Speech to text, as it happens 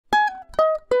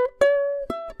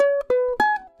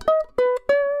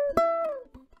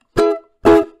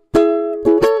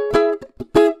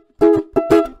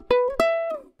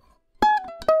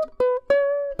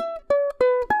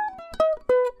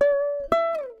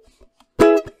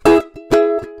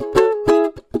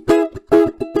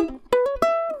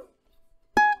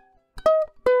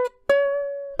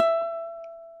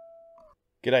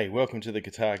G'day, welcome to the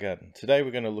Guitar Garden. Today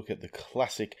we're going to look at the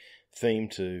classic theme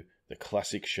to the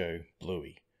classic show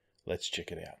Bluey. Let's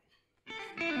check it out.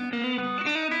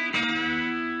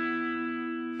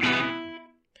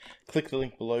 Click the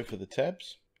link below for the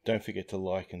tabs. Don't forget to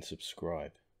like and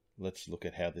subscribe. Let's look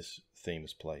at how this theme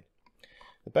is played.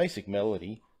 The basic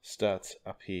melody starts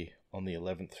up here on the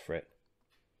 11th fret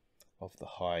of the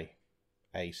high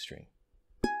A string.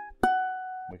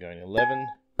 We're going 11,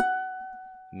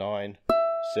 9,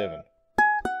 7.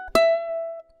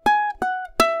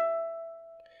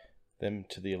 Then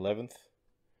to the 11th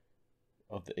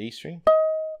of the E string.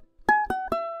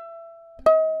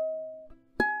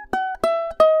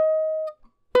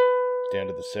 Down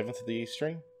to the 7th of the E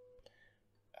string.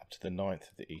 Up to the 9th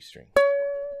of the E string.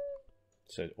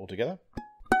 So all together.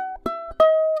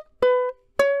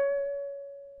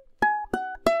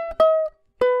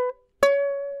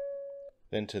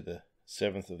 Then to the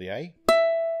 7th of the A.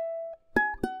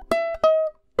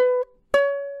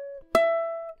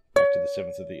 Back to the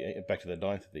 7th of the E, back to the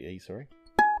 9th of the E, sorry.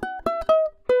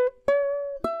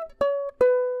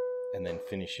 And then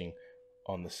finishing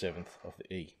on the 7th of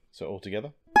the E. So all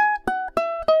together.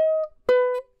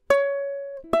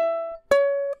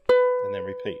 And then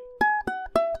repeat.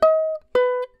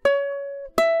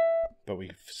 But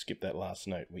we've skipped that last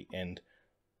note. We end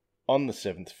on the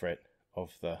 7th fret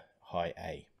of the high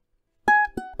A.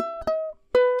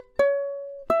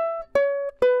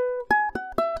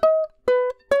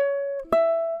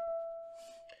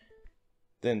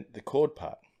 Then the chord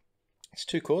part. It's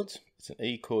two chords. It's an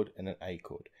E chord and an A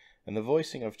chord. And the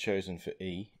voicing I've chosen for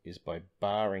E is by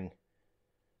barring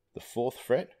the 4th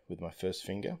fret with my first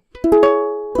finger.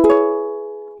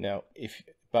 Now, if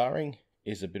barring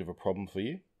is a bit of a problem for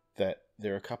you, that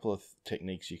there are a couple of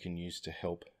techniques you can use to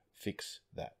help fix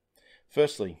that.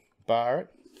 Firstly, bar it,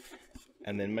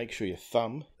 and then make sure your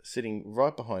thumb is sitting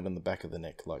right behind on the back of the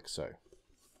neck, like so.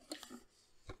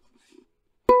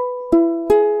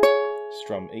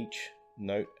 Strum each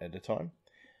note at a time.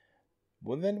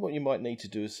 Well, then what you might need to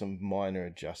do is some minor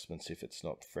adjustments if it's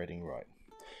not fretting right.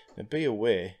 Now be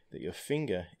aware that your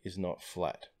finger is not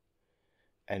flat,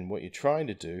 and what you're trying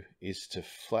to do is to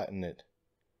flatten it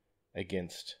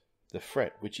against the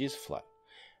fret, which is flat.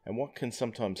 And what can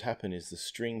sometimes happen is the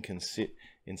string can sit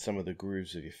in some of the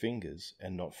grooves of your fingers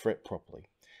and not fret properly.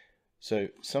 So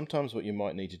sometimes what you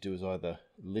might need to do is either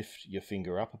lift your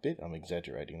finger up a bit, I'm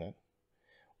exaggerating that,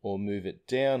 or move it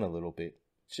down a little bit,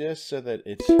 just so that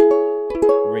it's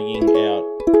ringing out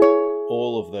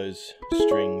all of those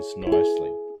strings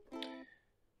nicely.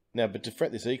 Now, but to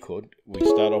fret this E chord, we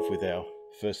start off with our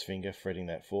first finger fretting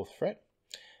that 4th fret,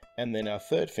 and then our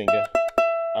 3rd finger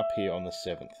up here on the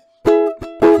 7th.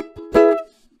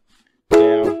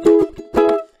 Down,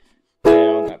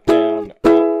 down, up, down, up.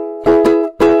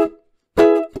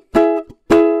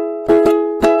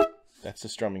 That's the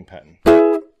strumming pattern.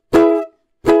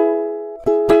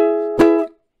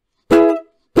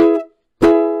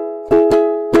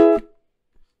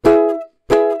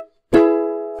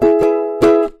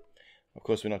 Of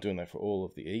course, we're not doing that for all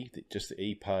of the E, just the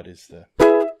E part is the...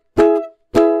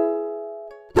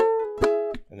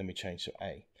 And then we change to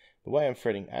A. The way I'm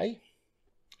fretting A,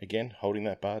 again, holding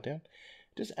that bar down,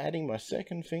 just adding my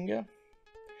 2nd finger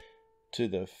to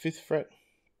the 5th fret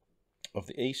of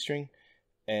the E string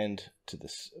and to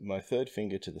my 3rd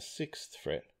finger to the 6th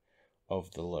fret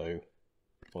of the low,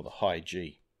 or the high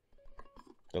G,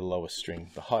 the lowest string,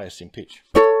 the highest in pitch.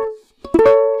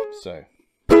 So...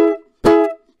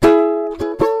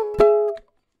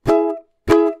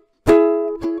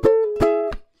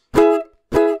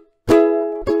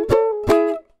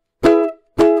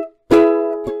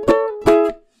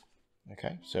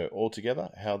 Okay, so all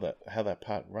together, how that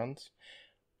part runs.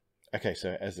 Okay,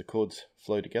 so as the chords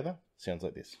flow together, it sounds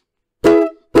like this.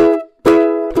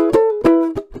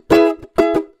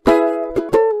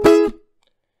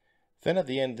 Then at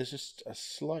the end, there's just a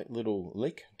slight little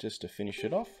lick just to finish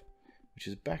it off, which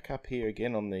is back up here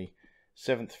again on the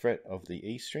 7th fret of the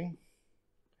E string,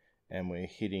 and we're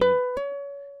hitting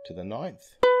to the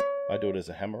 9th. I do it as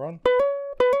a hammer-on.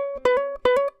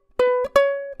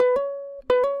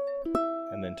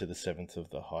 And then to the 7th of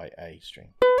the high A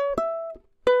string.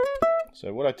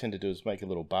 So what I tend to do is make a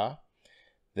little bar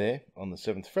there on the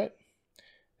 7th fret,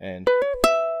 and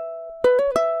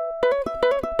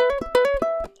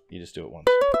you just do it once.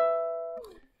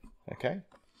 Okay.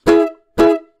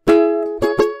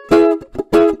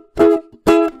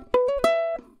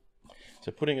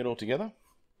 So putting it all together.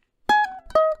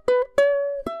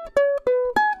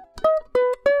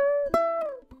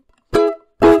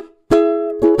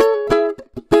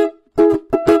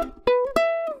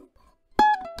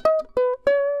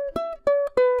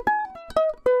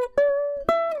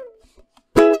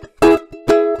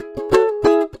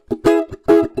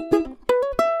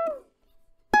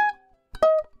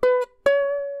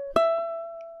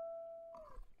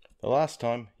 last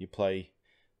time you play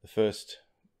the first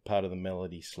part of the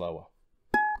melody slower.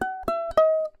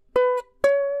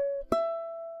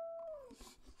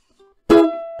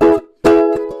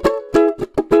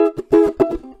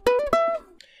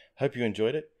 Hope you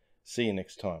enjoyed it. See you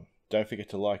next time. Don't forget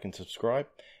to like and subscribe,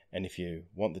 and if you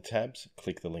want the tabs,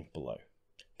 click the link below.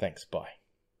 Thanks, bye.